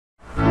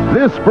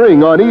This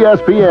spring on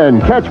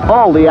ESPN, catch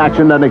all the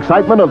action and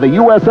excitement of the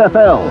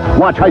USFL.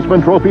 Watch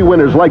Heisman Trophy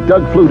winners like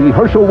Doug Flutie,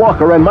 Herschel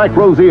Walker, and Mike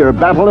Rozier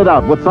battle it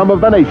out with some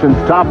of the nation's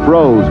top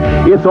pros.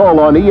 It's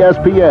all on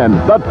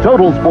ESPN, the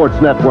Total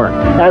Sports Network.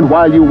 And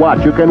while you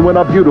watch, you can win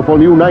a beautiful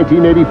new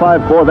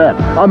 1985 Corvette,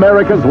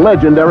 America's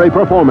legendary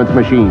performance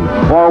machine,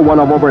 or one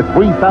of over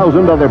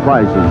 3,000 other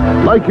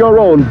prizes, like your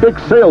own Bic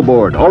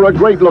sailboard or a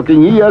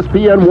great-looking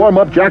ESPN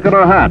warm-up jacket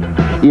or hat.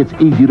 It's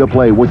easy to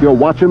play with your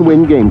Watch and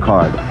Win game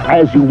card.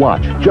 As you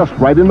watch, just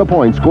write in the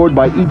points scored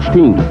by each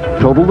team,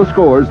 total the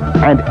scores,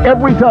 and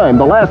every time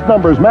the last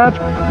numbers match,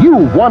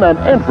 you've won an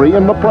entry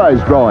in the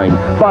prize drawing.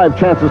 5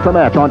 chances to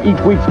match on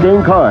each week's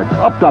game card,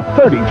 up to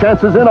 30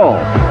 chances in all.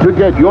 To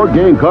get your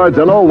game cards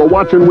and all the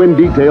Watch and Win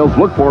details,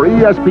 look for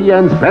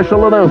ESPN's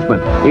special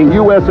announcement in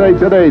USA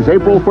Today's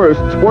April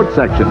 1st sports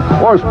section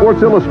or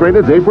Sports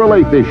Illustrated's April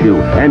 8th issue.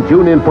 And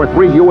tune in for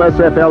 3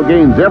 USFL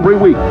games every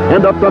week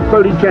and up to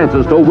 30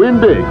 chances to win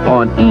big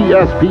on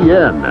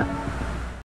ESPN.